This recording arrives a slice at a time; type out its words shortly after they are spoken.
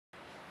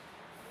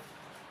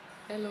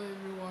Hello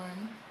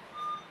everyone,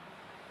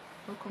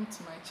 welcome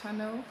to my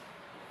channel.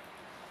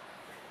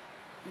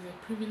 It's a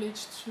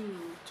privilege to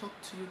talk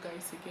to you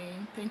guys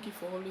again. Thank you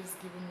for always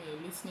giving me a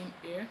listening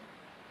ear.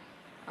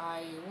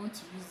 I want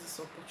to use this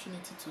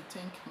opportunity to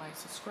thank my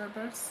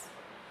subscribers.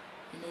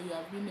 You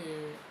have been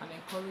an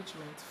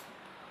encouragement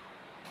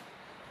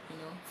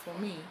for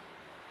me,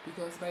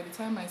 because by the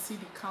time I see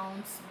the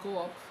counts go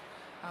up,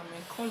 I'm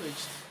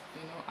encouraged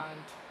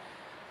and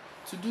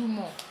to do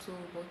more.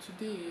 But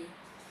today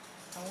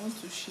I want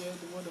to share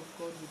the word of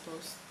God with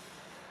us,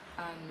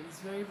 and it's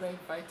very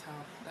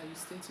vital that you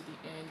stay to the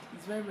end.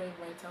 It's very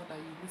vital that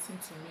you listen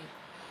to me.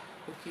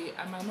 Okay,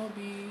 I might not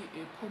be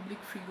a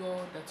public figure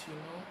that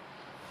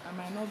I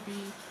might not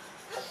be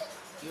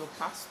your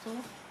pastor,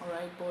 all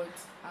right, but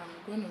I'm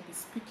going to be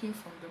speaking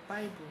from the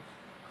Bible.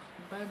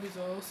 The Bible is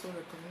also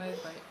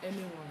recognized by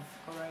anyone,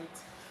 all right.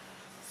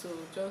 So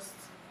just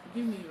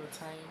give me your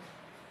time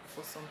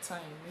for some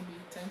time,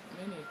 maybe 10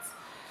 minutes.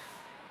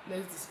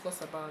 Let's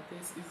discuss about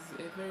this. It's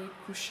a very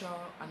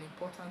crucial and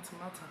important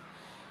matter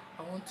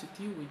I want to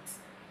deal with.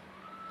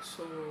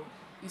 So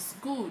it's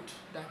good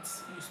that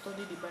you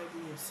study the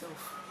Bible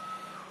yourself.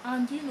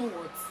 And you know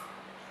what?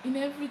 In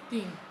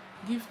everything,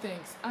 give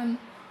thanks. And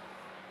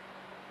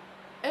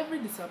every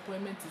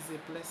disappointment is a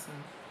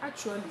blessing.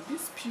 Actually,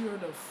 this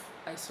period of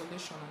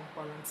isolation and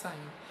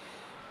quarantine,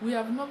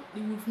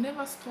 we've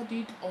never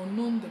studied or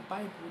known the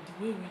Bible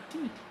the way we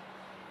did,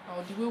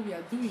 or the way we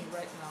are doing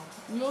right now.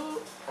 We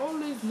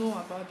always know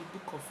about the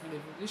book of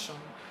Revelation.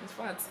 In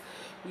fact,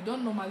 we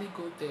don't normally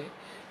go there,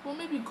 but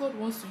maybe God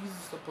wants to use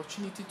this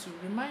opportunity to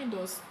remind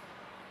us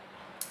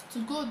to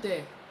go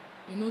there,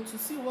 to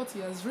see what He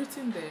has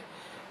written there,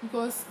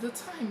 because the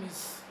time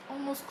is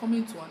almost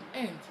coming to an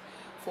end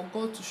for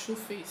God to show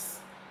face,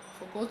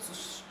 for God to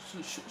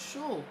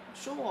show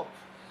up.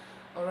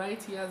 All right,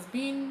 the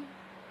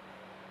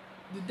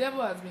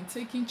devil has been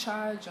taking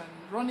charge and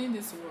running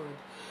this world.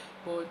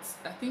 But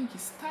I think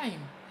it's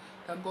time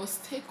that God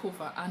take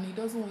over, and He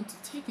doesn't want to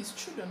take His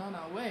children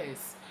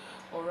unawares.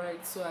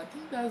 Alright, so I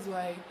think that's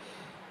why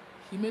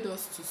He made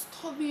us to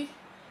study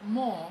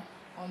more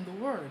on the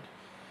Word.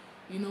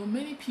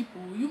 Many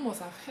people, you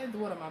must have heard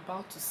what I'm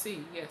about to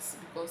say, yes,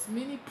 because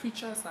many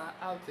preachers are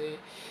out there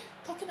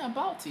talking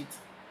about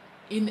it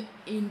in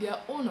their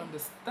own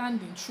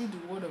understanding through the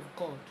Word of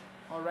God,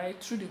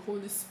 alright, through the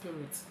Holy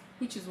Spirit,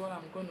 which is what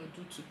I'm going to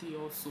do today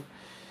also.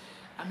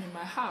 I'm in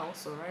my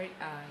house, all right,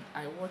 and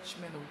I watch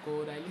men of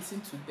God. I listen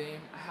to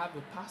them. I have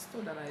a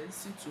pastor that I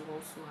listen to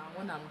also, and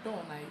when I'm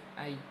done,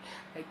 I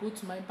go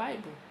to my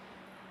Bible.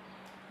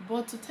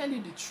 But to tell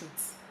you the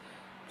truth,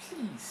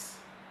 please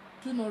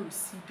do not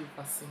receive the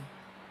vaccine.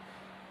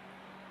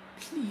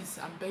 Please,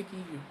 I'm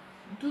begging you,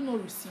 do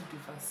not receive the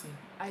vaccine.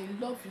 I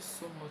love you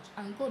so much,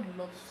 and God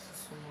loves you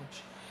so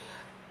much.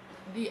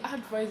 The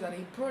advice that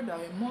a brother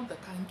or a mother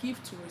can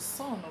give to a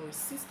son or a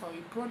sister or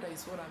a brother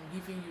is what I'm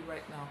giving you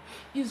right now.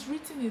 It's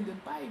written in the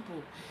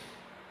Bible.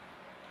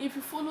 If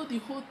you follow the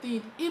whole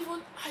thing,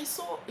 even I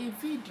saw a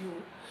video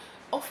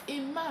of a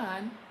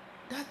man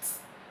that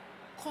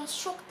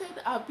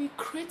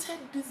created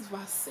this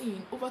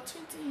vaccine over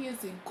 20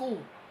 years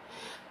ago,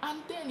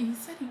 and then he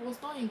said he was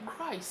not in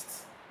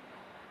Christ.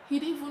 He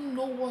didn't even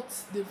know what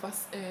the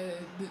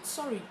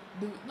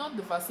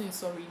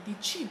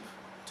chip.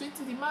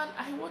 The man,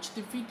 I watched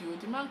the video,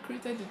 the man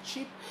created the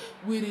chip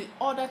with the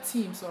other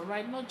teams, all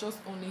right, not just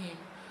only him.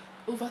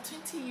 Over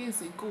 20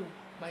 years ago,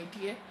 my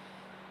dear,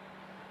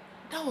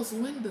 that was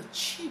when the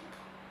chip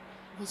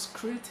was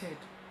created.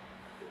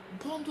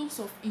 Bundles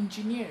of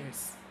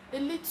engineers, a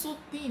little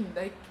thing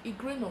like a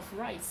grain of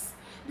rice.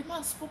 The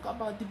man spoke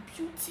about the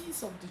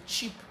beauties of the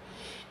chip.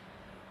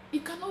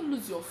 You cannot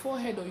lose your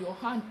forehead or your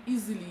hand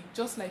easily,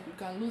 just like we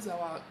can lose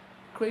our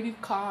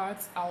credit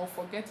cards or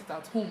forget it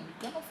at home. You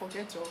cannot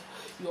forget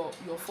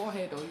your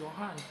forehead or your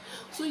hand.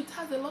 So it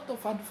has a lot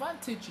of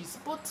advantages,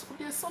 but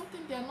there's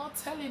something they are not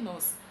telling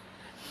us.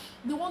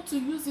 They want to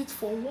use it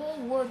for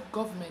one world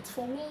government,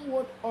 for one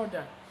world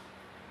order.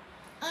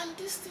 And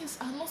these things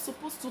are not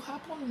supposed to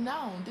happen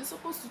now. They're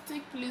supposed to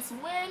take place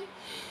when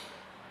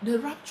the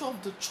rapture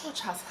of the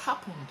church has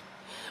happened.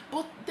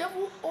 But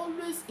devil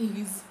always in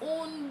his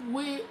own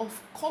way of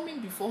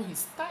coming before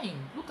his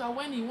time. Look at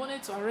when he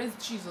wanted to arrest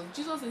Jesus.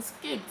 Jesus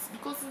escaped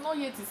because it's not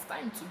yet his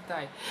time to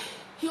die.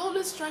 He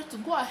always tried to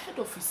go ahead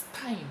of his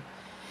time.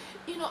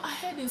 I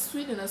heard in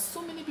Sweden that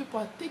so many people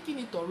are taking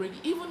it already.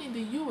 Even in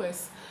the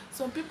US,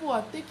 some people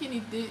are taking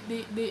it.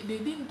 They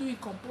didn't do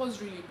it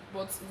compulsorily,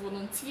 but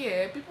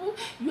volunteer. People,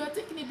 you are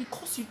taking it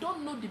because you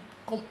don't know the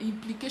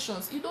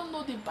implications. You don't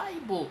know the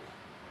Bible.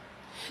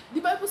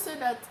 The Bible said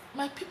that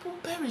my people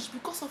perish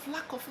because of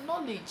lack of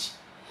knowledge.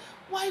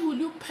 Why will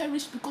you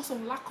perish because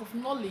of lack of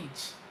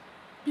knowledge?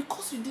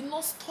 Because you did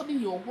not study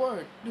your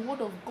word, the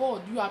word of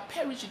God. You are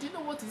perished. You didn't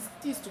know what it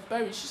is to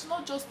perish. It's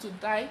not just to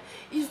die.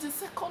 It's the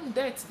second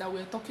death that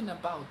we're talking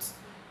about.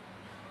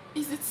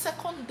 It's the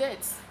second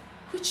death,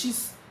 which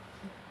is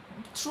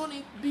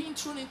being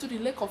thrown into the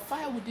lake of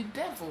fire with the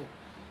devil.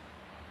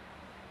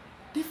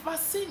 The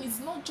vaccine is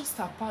not just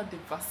about the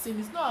vaccine,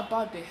 it's not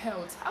about the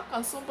health. How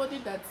can somebody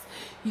that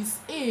his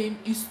aim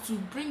is to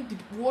bring the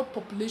world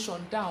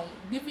population down,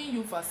 giving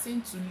you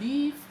vaccine to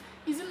live?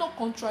 Is it not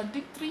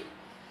contradictory?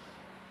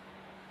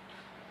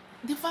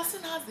 The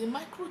vaccine has a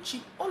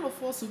microchip. All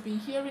of us have been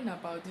hearing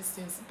about these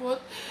things,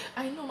 but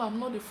I know I'm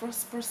not the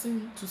first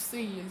person to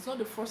say it. It's not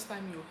the first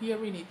time you're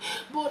hearing it,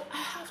 but I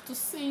have to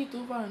say it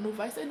over and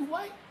over. I said,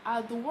 why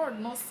are the world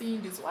not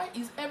saying this? Why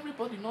is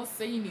everybody not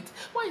saying it?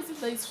 Why is it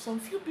that it's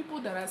some few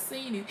people that are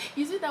saying it?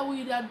 Is it that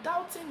we are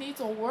doubting it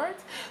or what?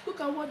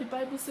 Look at what the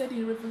Bible said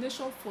in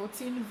Revelation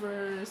 14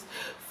 verse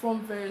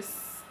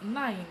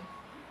 9.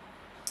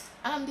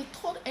 And the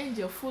third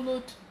angel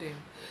followed them,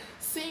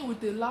 saying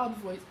with a loud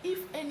voice, if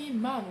any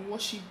man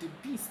worship the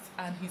beast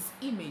and his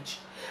image,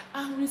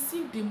 and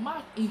receive the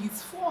mark in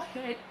his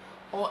forehead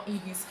or in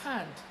his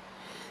hand,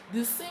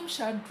 the same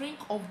shall drink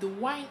of the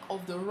wine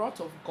of the wrath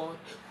of God,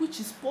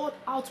 which is poured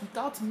out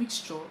without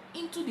mixture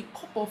into the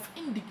cup of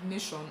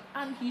indignation,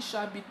 and he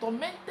shall be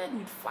tormented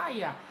with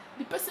fire.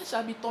 The person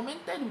shall be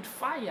tormented with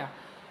fire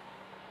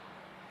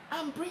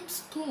and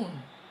brimstone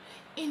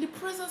in the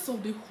presence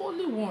of the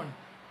Holy One,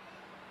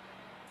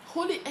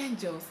 holy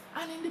angels,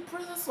 and in the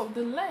presence of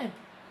the Lamb.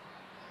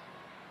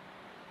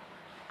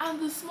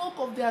 And the smoke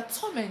of their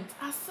torment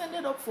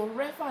ascended up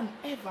forever and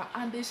ever,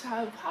 and they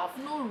shall have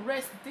no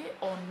rest day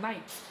or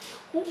night,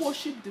 who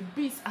worship the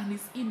beast and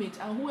his image,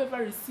 and whoever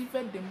received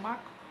the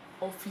mark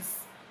of his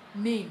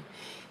name.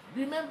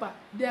 Remember,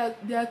 there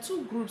are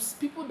two groups,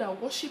 people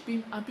that worship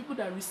him and people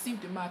that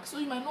receive the mark. So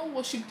you might not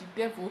worship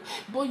the devil,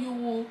 but you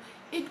will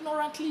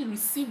ignorantly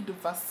receive the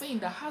vaccine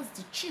that has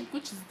the chip,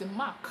 which is the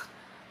mark.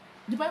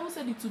 The Bible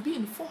said it to be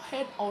in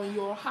forehead or in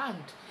your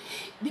hand.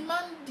 The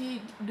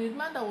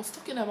man that was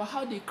talking about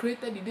how they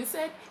created it, he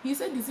said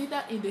it's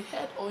either in the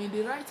head or in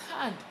the right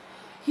hand.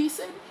 He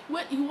said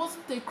when he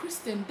wasn't a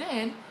Christian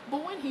then,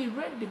 but when he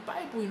read the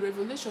Bible in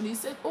Revelation, he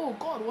said, oh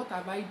God, what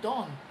have I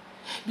done?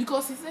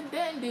 Because he said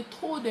then they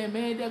told them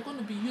they're going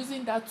to be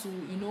using that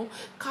to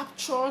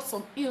capture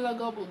some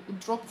illegal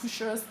drug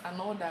pushers and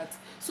all that.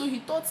 So he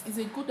thought it's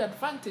a good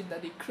advantage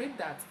that they create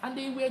that, and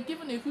they were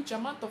given a huge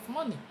amount of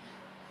money.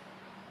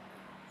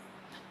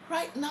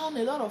 Right now,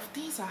 a lot of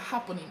things are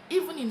happening.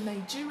 Even in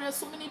Nigeria,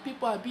 so many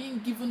people are being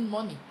given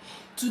money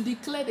to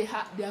declare they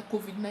are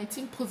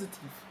COVID-19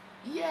 positive.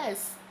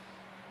 Yes,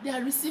 they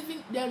are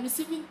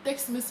receiving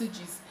text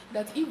messages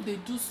that if they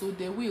do so,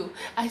 they will.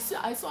 I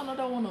saw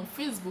another one on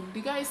Facebook.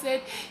 The guy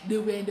said they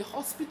were in the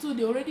hospital.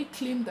 They already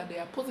claimed that they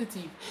are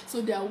positive,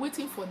 so they are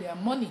waiting for their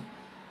money.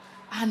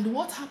 And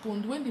what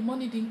happened when the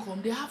money didn't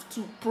come? They have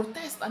to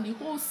protest, and the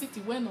whole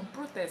city went on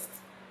protest.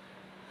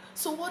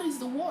 So what is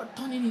the world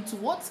turning into?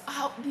 What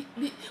are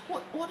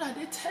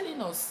they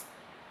telling us?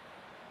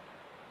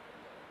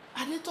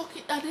 Are they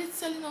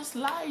telling us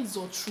lies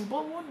or truth?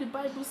 But what the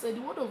Bible said,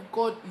 the word of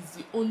God is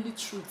the only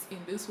truth in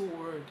this whole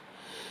world.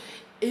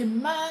 A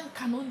man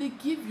can only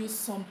give you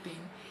something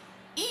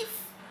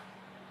if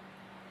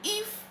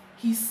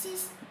he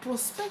sees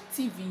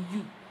perspective in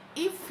you.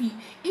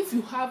 If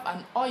you have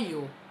an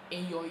oil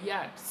in your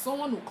yard,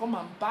 someone will come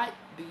and buy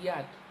the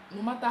yard,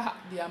 no matter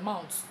the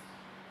amount,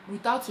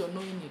 without your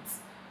knowing it.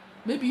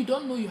 Maybe you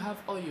don't know you have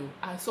oil,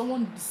 and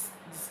someone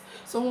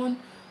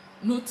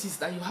noticed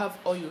that you have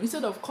oil.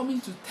 Instead of coming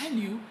to tell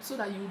you so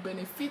that you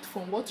benefit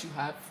from what you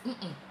have,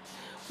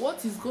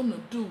 what he's going to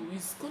do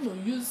is going to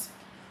use,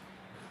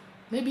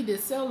 maybe they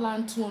sell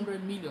land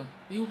 200 million.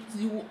 He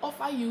will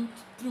offer you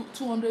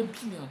 200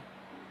 billion.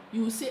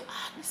 You will say,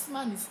 this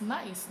man is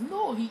nice.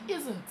 No, he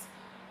isn't.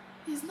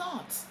 He's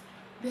not.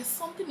 There's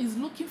something he's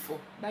looking for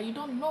that you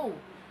don't know.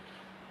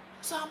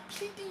 So I'm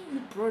pleading you,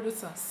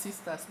 brothers and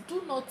sisters,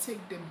 do not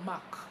take the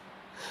mark.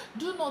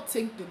 Do not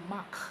take the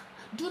mark.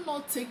 Do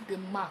not take the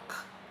mark.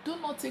 Do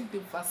not take the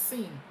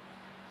vaccine.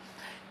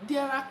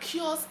 There are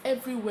cures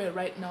everywhere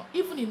right now,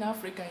 even in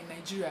Africa, in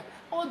Nigeria.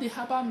 All the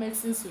herbal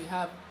medicines we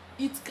have,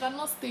 it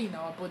cannot stay in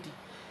our body.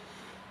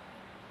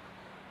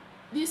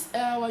 This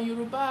our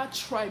Yoruba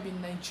tribe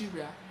in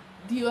Nigeria,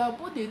 the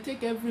abo they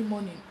take every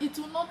morning, it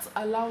will not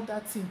allow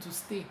that thing to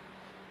stay.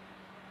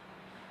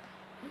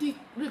 The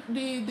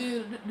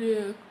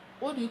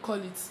what do you call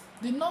it?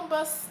 The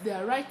numbers they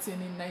are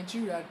writing in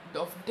Nigeria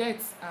of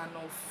deaths and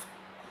of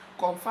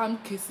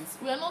confirmed cases,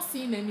 we are not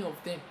seeing any of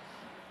them.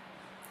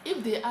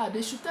 If they are,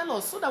 they should tell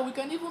us so that we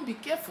can even be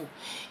careful.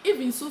 If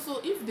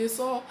they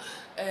saw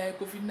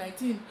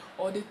COVID-19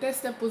 or they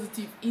tested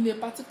positive in a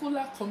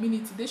particular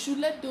community, they should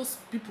let those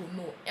people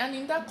know. And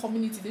in that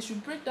community, they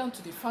should break down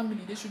to the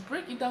family. They should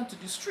break it down to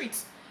the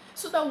streets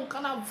so that we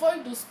can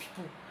avoid those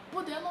people.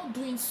 But they are not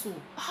doing so.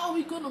 How are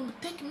we going to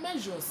take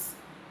measures?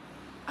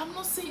 I'm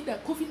not saying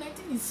that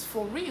COVID-19 is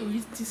for real.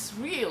 It is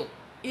real.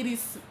 It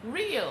is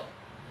real.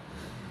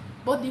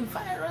 But the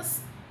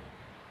virus,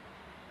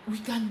 we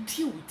can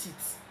deal with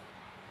it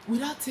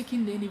without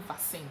taking any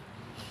vaccine.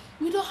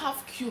 We don't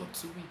have cure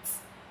to it,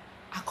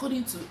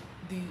 according to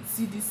the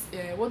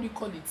CDC,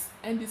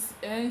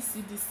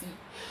 NCDC.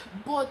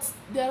 But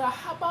there are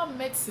herbal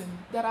medicine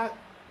that are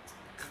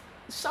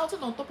shouting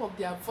on top of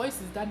their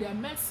voices that their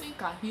medicine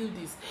can heal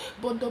this,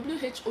 but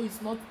WHO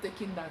is not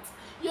taking that.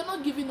 You're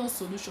not giving us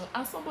solution,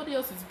 and somebody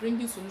else is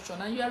bringing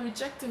solution, and you are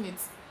rejecting it.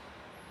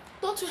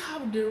 Don't you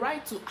have the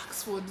right to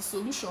ask for the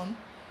solution?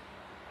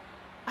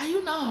 Are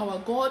you now our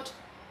God?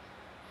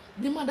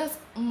 The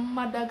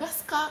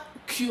Madagascar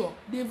cure,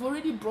 they've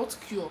already brought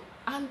cure,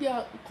 and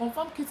their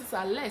confirmed cases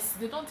are less.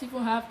 They don't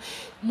even have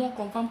more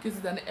confirmed cases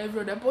than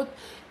every other. But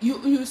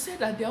you say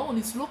that their own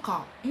is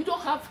local. You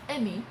don't have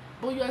any,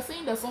 but you are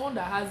saying that someone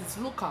that has is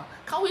local.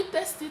 Can we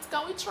test it?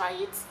 Can we try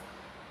it?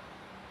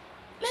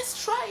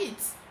 Let's try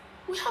it.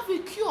 We have a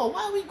cure.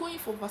 Why are we going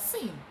for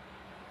vaccine?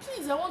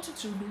 Please, I want you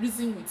to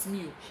reason with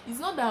me. It's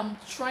not that I'm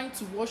trying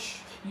to wash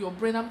your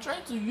brain. I'm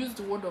trying to use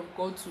the word of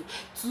God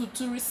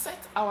to reset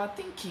our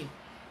thinking.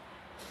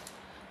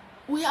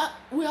 We are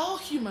all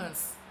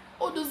humans.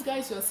 All those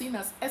guys you are seeing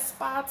as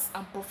experts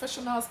and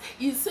professionals,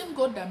 is the same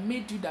God that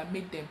made you, that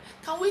made them.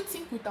 Can we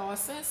think with our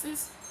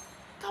senses?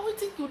 Can we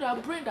think with our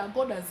brain that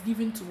God has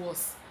given to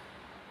us?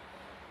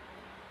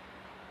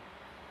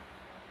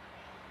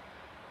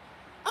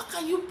 How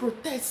can you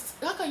protest?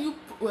 How can you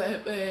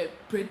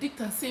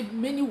predict and say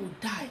many will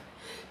die?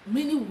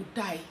 Many will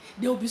die.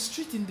 There will be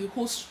street in the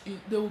whole.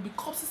 There will be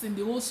corpses in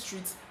the whole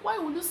street. Why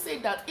will you say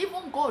that?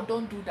 Even God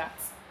don't do that.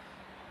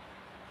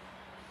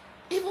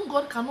 Even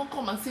God cannot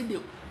come and say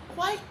that.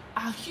 Why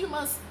are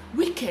humans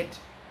wicked?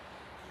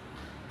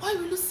 Why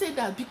will you say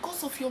that?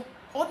 Because of your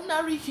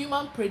ordinary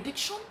human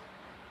prediction?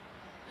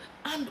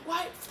 And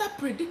why, after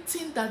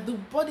predicting that the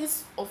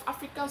bodies of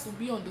Africans will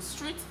be on the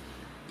street,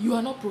 you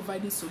are not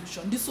providing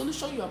solution? The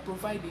solution you are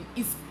providing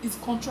is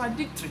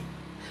contradictory.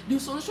 The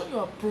solution you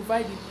are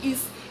providing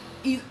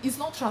is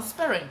not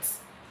transparent.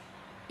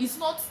 It's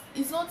not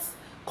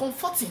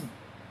comforting.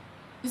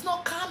 It's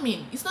not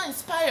calming. It's not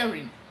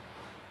inspiring.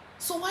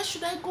 So why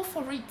should I go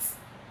for it?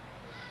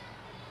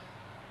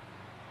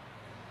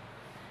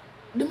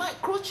 The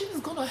microchip is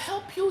going to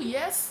help you,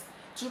 yes,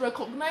 to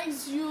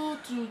recognize you,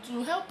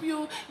 to help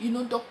you,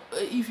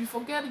 if you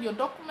forget your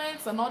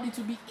documents and all, it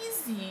will be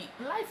easy.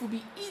 Life will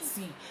be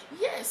easy.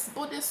 Yes,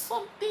 but there's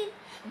something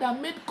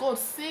that made God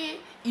say,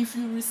 if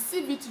you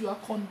receive it, you are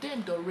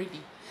condemned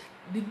already.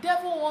 The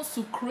devil wants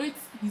to create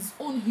his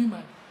own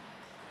human.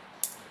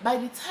 By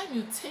the time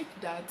you take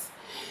that,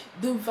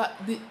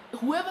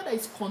 whoever that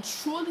is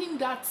controlling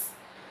that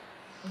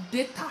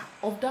data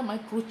of that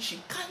microchip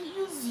can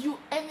use you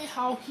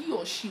anyhow he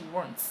or she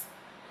wants.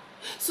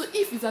 So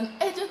if it's an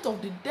agent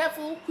of the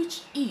devil,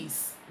 which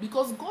is,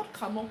 because God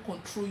cannot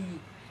control you,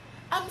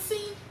 I'm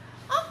saying,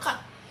 how can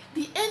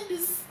the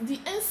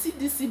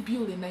NCDC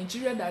bill in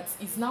Nigeria that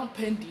is now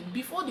pending,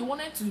 before they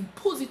wanted to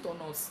impose it on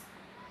us,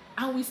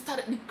 and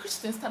the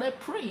Christians started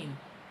praying.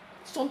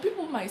 Some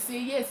people might say,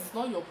 yes, it's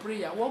not your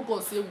prayer. What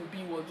God said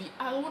will be.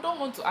 I don't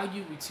want to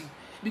argue with you,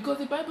 because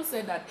the Bible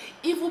said that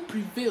evil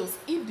prevails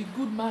if the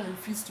good man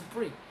refuses to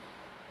pray.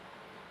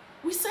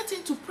 We set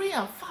in to pray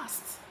and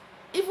fast.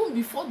 Even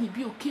before the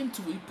bill came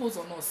to impose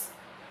on us,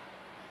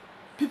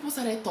 people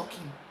started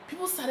talking.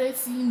 People started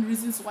seeing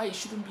reasons why it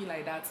shouldn't be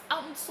like that.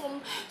 And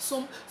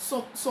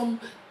some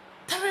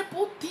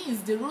terrible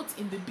things they wrote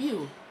in the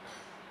bill,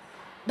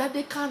 that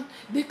they can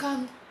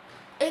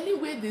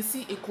anywhere they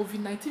see a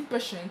COVID-19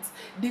 patient,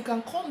 they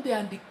can come there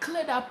and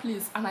declare that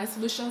place an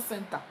isolation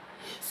center.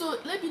 So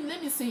let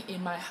me say,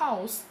 in my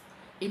house,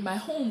 in my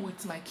home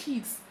with my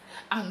kids,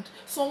 and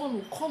someone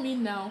will come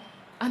in now,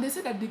 and they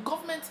say that the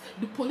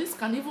police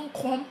can even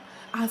come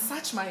and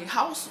search my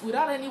house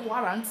without any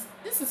warrant.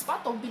 This is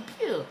part of the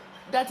bill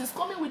that is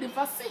coming with the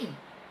vaccine.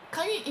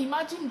 Can you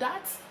imagine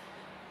that?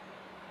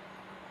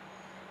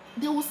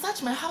 They will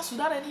search my house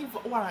without any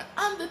warrant,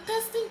 and the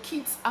testing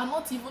kits are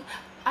not even.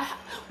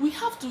 We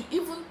have to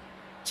even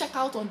check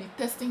out on the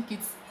testing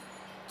kits.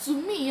 To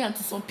me and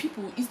to some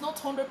people, it's not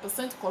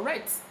 100%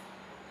 correct.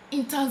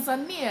 In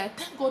Tanzania,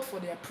 thank God for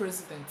their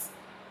president.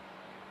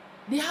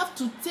 They have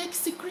to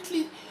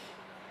secretly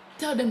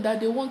tell them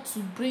that they want to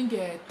bring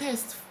a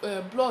test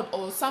blood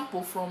or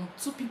sample from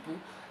 2 people,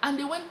 and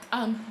they went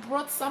and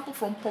brought sample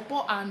from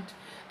Popo and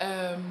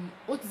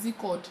what is it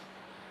called?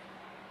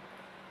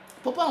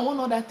 Popo and one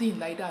other thing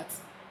like that.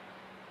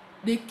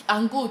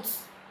 And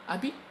goats,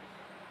 Abi.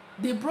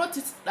 They brought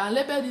it and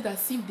labeled it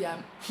as if they are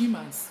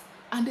humans,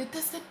 and they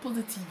tested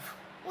positive.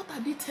 What are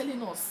they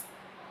telling us?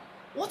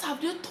 What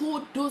have they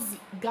told those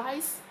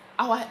guys,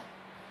 our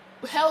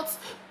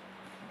health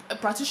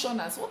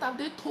practitioners? What have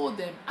they told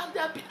them? And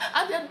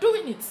they're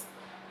doing it.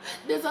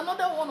 There's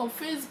another one on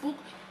Facebook.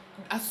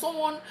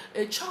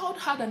 A child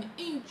had an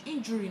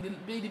injury.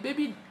 The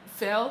baby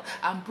fell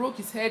and broke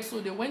his head,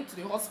 so they went to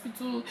the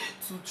hospital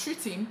to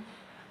treat him.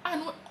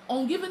 And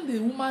on giving the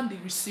woman the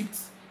receipt,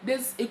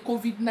 there's a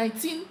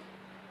COVID-19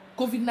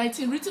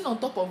 written on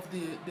top of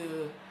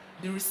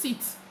the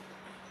receipt.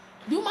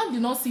 The woman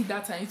did not see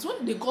that time. It's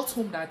when they got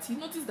home that he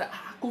noticed that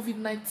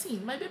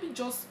COVID-19, my baby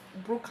just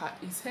broke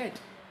his head.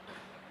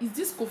 Is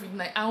this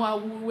COVID-19?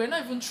 And we're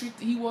not even treated.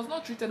 He was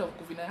not treated of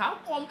COVID-19. How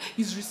come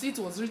his receipt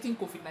was written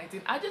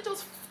COVID-19? Are they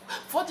just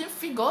forging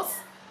figures?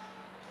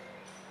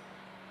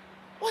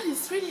 What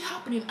is really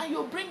happening? And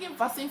you're bringing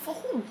vaccine for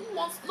who? Who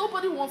wants?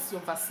 Nobody wants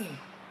your vaccine.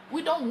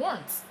 We don't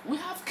want. We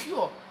have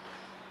cure.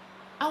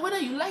 And whether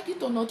you like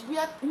it or not, we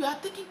are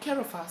taking care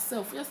of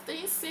ourselves. We are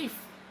staying safe.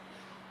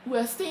 We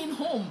are staying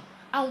home,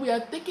 and we are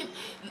taking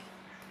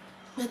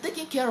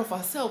care of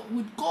ourselves.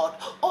 With God,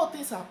 all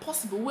things are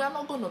possible. We are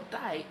not going to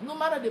die. No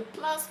matter the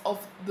plans of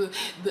the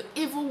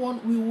evil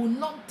one, we will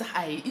not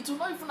die. It will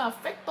not even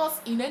affect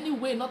us in any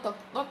way. Not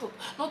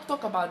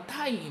talk about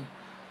dying.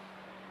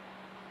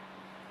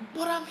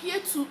 But I'm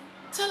here to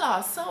tell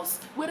ourselves,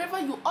 wherever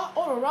you are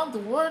all around the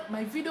world,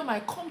 my video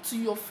might come to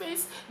your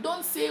face.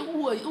 Don't say,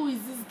 who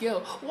is this girl?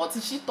 What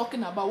is she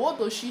talking about? What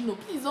does she know?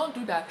 Please don't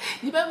do that.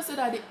 The Bible said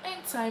at the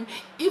end time,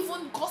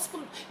 even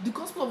the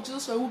gospel of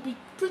Jesus Christ will be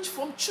preached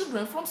from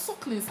children, from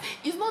sucklings.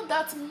 It's not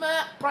that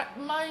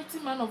mighty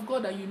man of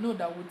God that you know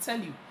that will tell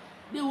you.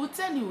 They will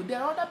tell you.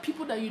 There are other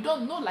people that you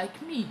don't know,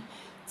 like me,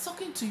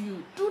 talking to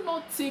you. Do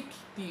not take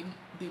the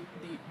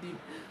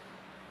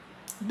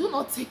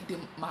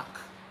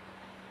mark.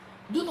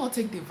 Do not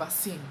take the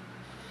vaccine.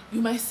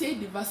 You might say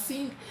the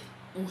vaccine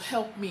will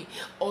help me,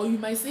 or you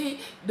might say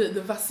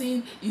the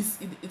vaccine is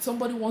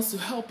somebody wants to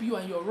help you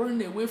and you're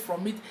running away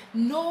from it.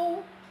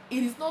 No,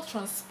 it is not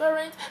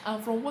transparent,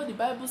 and from what the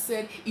Bible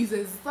said is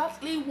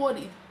exactly what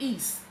it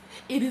is.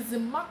 It is the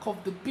mark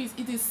of the beast.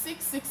 It is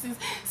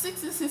 666.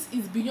 666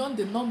 is beyond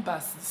the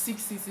numbers.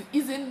 666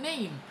 is a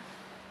name.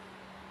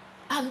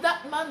 And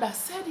that man that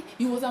said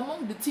he was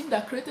among the team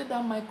that created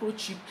that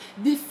microchip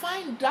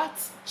defined that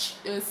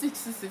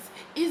 666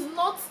 is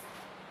not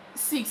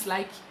 6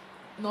 like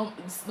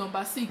it's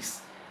number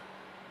 6.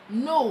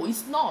 No,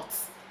 it's not.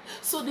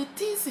 So the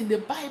things in the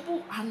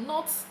Bible are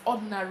not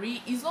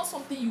ordinary. It's not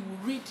something you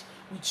will read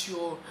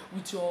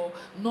with your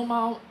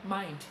normal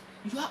mind.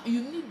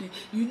 You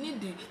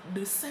need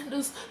the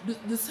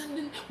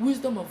sending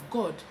wisdom of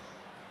God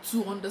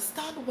to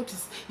understand what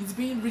is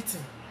being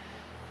written.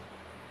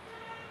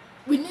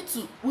 We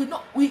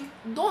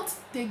don't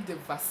take the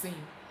vaccine.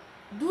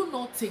 Do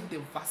not take the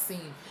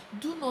vaccine.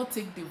 Do not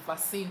take the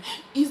vaccine.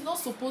 It's not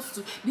supposed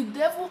to. The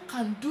devil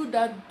can do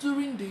that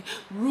during the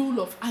rule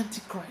of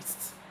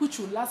Antichrist, which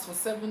will last for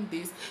 7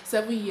 days,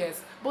 7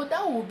 years. But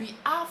that will be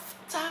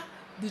after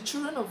the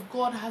children of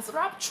God has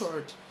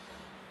raptured.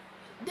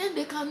 Then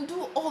they can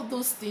do all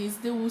those things.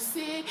 They will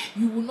say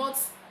you will not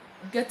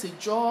get a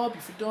job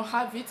if you don't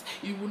have it,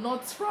 you will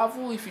not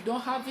travel if you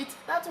don't have it.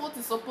 That's what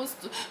is supposed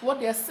to,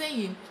 what they're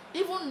saying.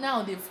 Even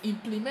now they've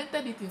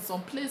implemented it in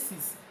some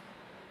places.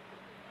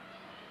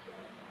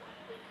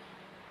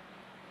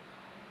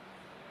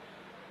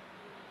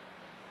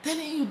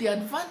 Telling you the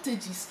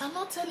advantages and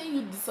not telling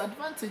you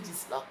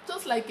disadvantages. Not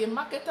just like a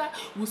marketer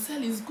will sell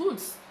his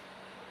goods.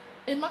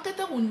 A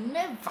marketer will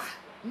never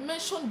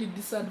mention the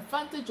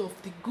disadvantage of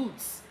the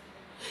goods.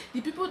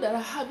 The people that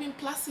are having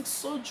plastic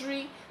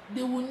surgery,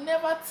 they will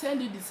never tell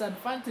you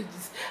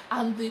disadvantages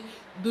and the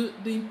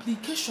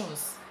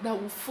implications that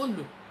will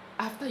follow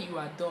after you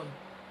are done.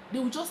 They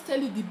will just tell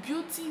you the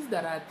beauties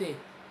that are there.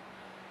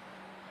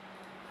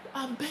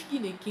 I'm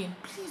begging again,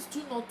 please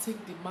do not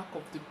take the mark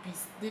of the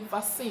beast, the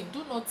vaccine.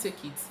 Do not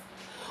take it.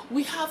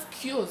 We have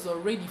cures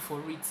already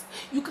for it.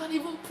 You can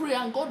even pray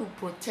and God will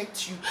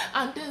protect you,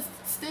 and then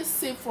stay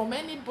safe from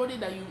anybody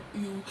that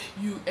you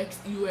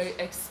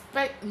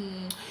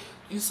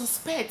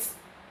suspect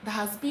that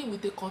has been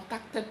with a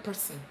contacted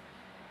person.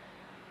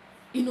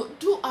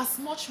 Do as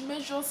much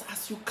measures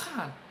as you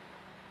can,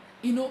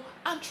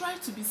 and try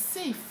to be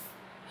safe.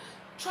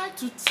 Try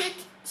to take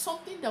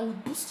something that will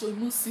boost your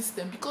immune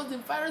system, because the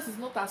virus is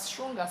not as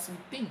strong as we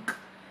think.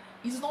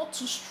 It's not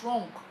too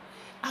strong.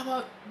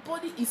 Our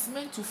body is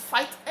meant to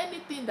fight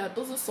anything that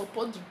doesn't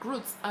support the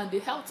growth and the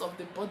health of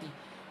the body.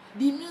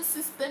 The immune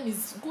system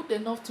is good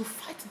enough to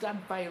fight that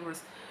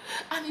virus,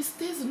 and it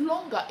stays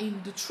longer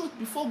in the throat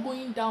before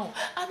going down.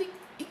 And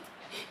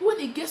when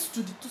it gets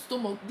to the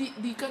stomach,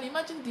 you can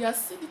imagine the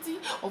acidity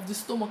of the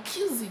stomach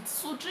kills it.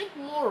 So drink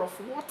more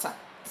of water.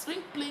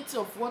 Drink plenty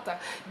of water.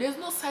 There's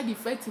no side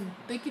effect in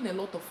taking a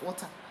lot of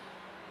water.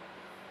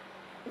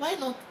 Why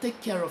not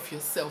take care of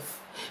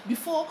yourself?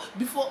 Before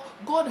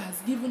God has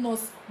given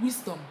us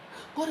wisdom,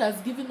 God has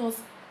given us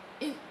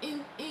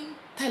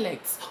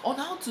intellect on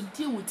how to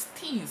deal with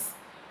things.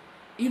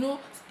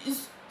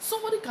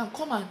 Somebody can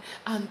come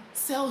and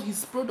sell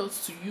his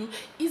products to you.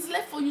 It's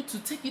left for you to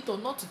take it or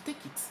not to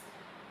take it.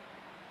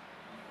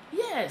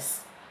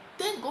 Yes.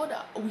 Thank God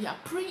that we are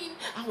praying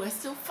and we're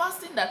still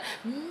fasting, that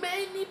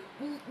many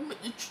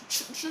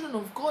children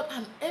of God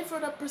and every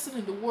other person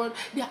in the world,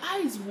 their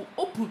eyes will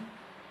open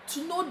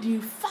to know the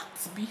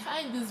facts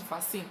behind this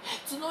vaccine,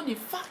 to know the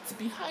facts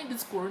behind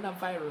this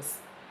coronavirus.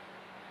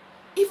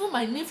 Even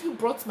my nephew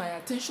brought my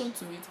attention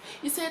to it.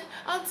 He said,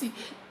 "Auntie,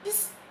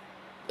 this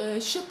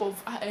shape of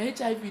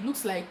HIV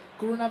looks like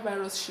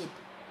coronavirus shape."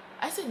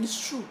 I said,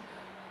 "It's true.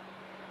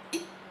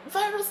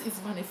 Virus is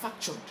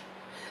manufactured.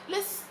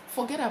 Let's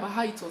Forget about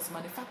how it was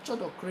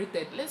manufactured or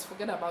created. Let's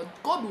forget about.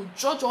 God will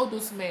judge all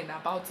those men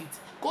about it.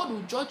 God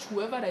will judge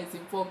whoever that is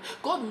involved.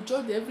 God will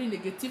judge every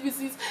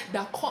negativities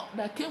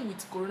that came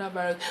with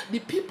coronavirus. The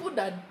people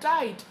that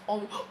died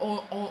on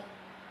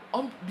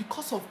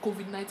because of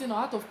COVID-19 or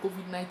out of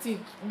COVID-19,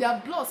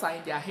 their bloods are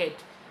in their head.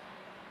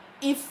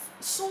 If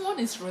someone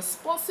is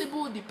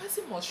responsible, the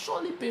person must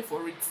surely pay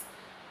for it.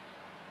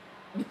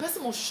 The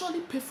person must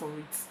surely pay for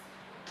it.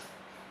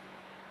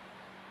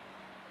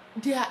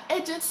 There are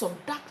agents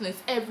of darkness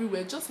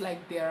everywhere, just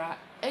like there are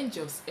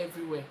angels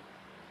everywhere.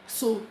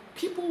 So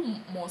people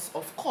must,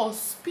 of course,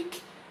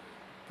 speak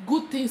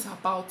good things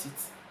about it,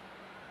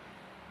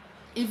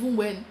 even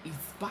when it's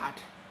bad.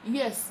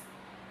 Yes,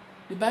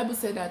 the Bible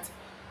said that,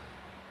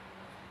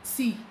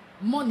 see,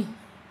 money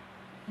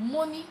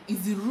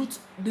is the root,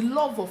 the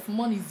love of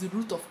money is the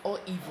root of all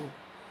evil.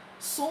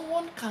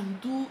 Someone can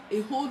do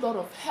a whole lot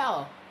of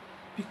hell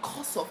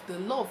because of the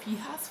love he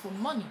has for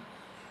money.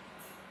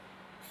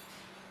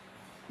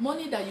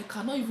 Money that you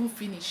cannot even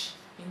finish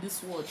in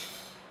this world.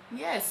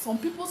 Yes, some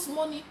people's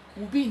money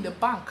will be in the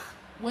bank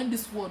when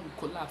this world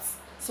will collapse.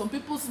 Some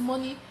people's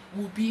money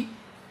will be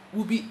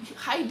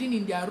hiding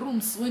in their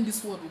rooms when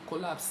this world will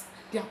collapse.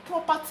 Their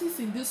properties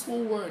in this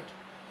whole world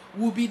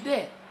will be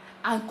there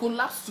and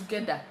collapse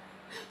together.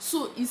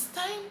 So it's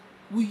time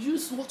we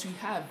use what we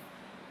have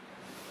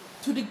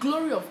to the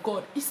glory of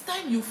God. It's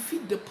time you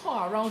feed the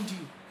poor around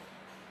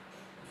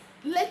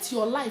you. Let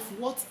your life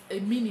worth a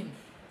meaning,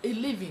 a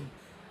living.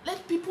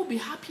 Let people be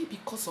happy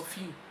because of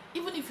you.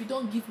 Even if you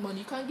don't give money,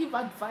 you can give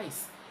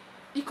advice.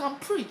 You can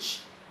preach.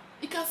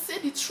 You can say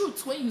the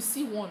truth when you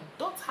see one.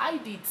 Don't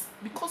hide it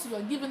because you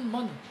are giving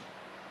money.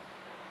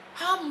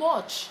 How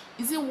much?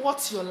 Is it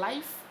worth your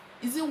life?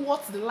 Is it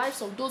worth the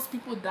lives of those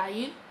people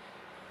dying?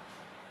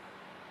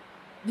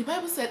 The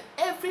Bible said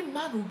every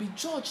man will be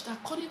judged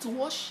according to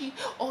what she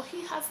or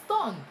he has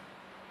done.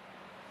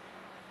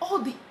 All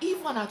the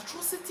evil and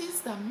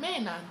atrocities that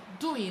men are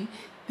doing,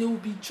 they will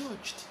be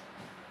judged.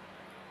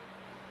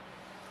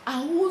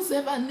 And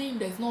whosoever name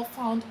that is not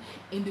found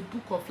in the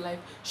book of life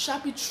shall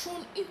be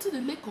thrown into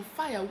the lake of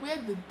fire where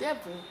the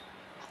devil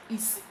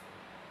is.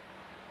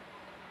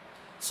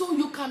 So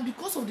you can,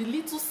 because of the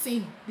little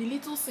sin, the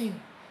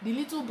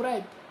little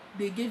bribe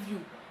they gave you,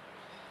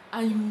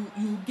 and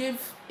you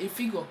gave a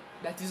figure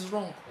that is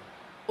wrong,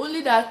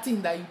 only that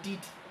thing that you did,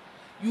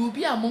 you will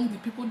be among the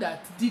people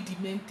that did the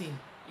main thing.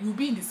 You will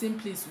be in the same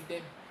place with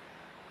them.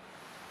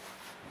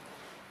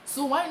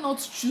 So why not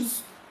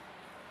choose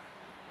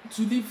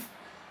to live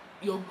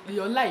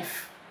your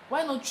life?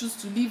 Why not choose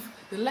to live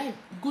the life,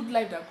 good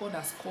life that God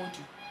has called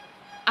you,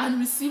 and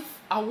receive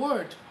a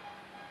word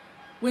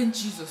when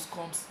Jesus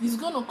comes? He's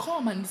gonna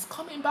come, and he's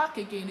coming back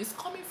again. He's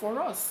coming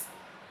for us.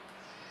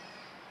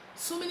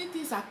 So many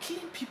things are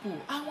killing people,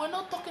 and we're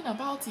not talking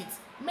about it.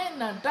 Men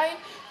are dying,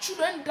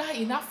 children die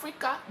in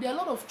Africa. There are a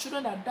lot of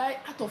children that die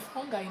out of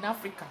hunger in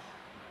Africa,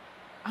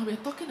 and we're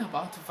talking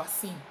about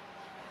vaccine.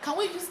 Can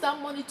we use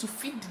that money to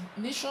feed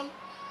the nation?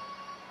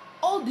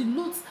 All the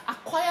loot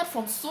acquired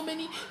from so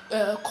many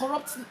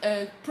corrupt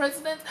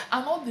presidents,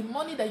 and all the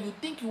money that you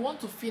think you want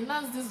to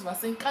finance this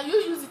vaccine, can you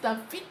use it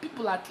and feed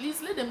people at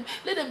least? Let them,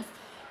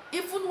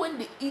 even when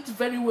they eat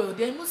very well,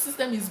 their immune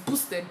system is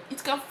boosted.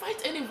 It can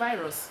fight any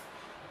virus.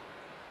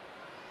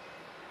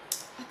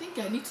 I think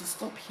I need to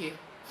stop here.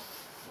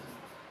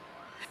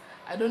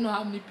 I don't know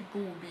how many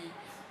people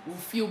will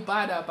feel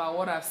bad about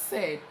what I've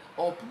said,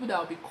 or people that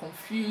will be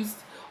confused,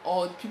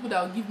 or people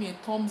that will give me a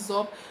thumbs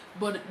up,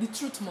 but the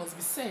truth must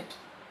be said,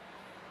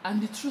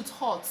 and the truth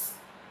hurts.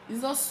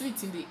 It's not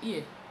sweet in the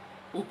ear.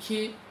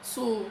 Okay,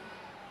 so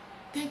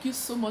thank you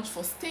so much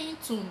for staying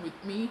tuned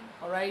with me,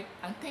 all right,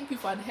 and thank you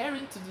for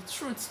adhering to the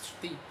truth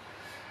today.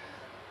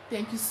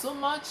 Thank you so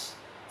much.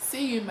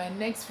 See you in my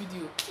next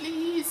video.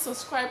 Please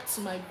subscribe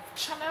to my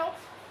channel,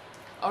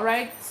 all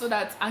right, so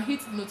that I hit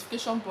the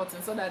notification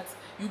button so that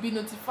you'll be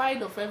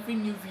notified of every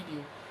new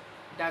video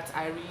that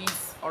I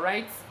release, all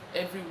right,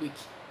 every week.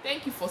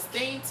 Thank you for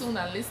staying tuned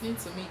and listening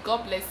to me.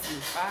 God bless you.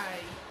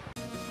 Bye.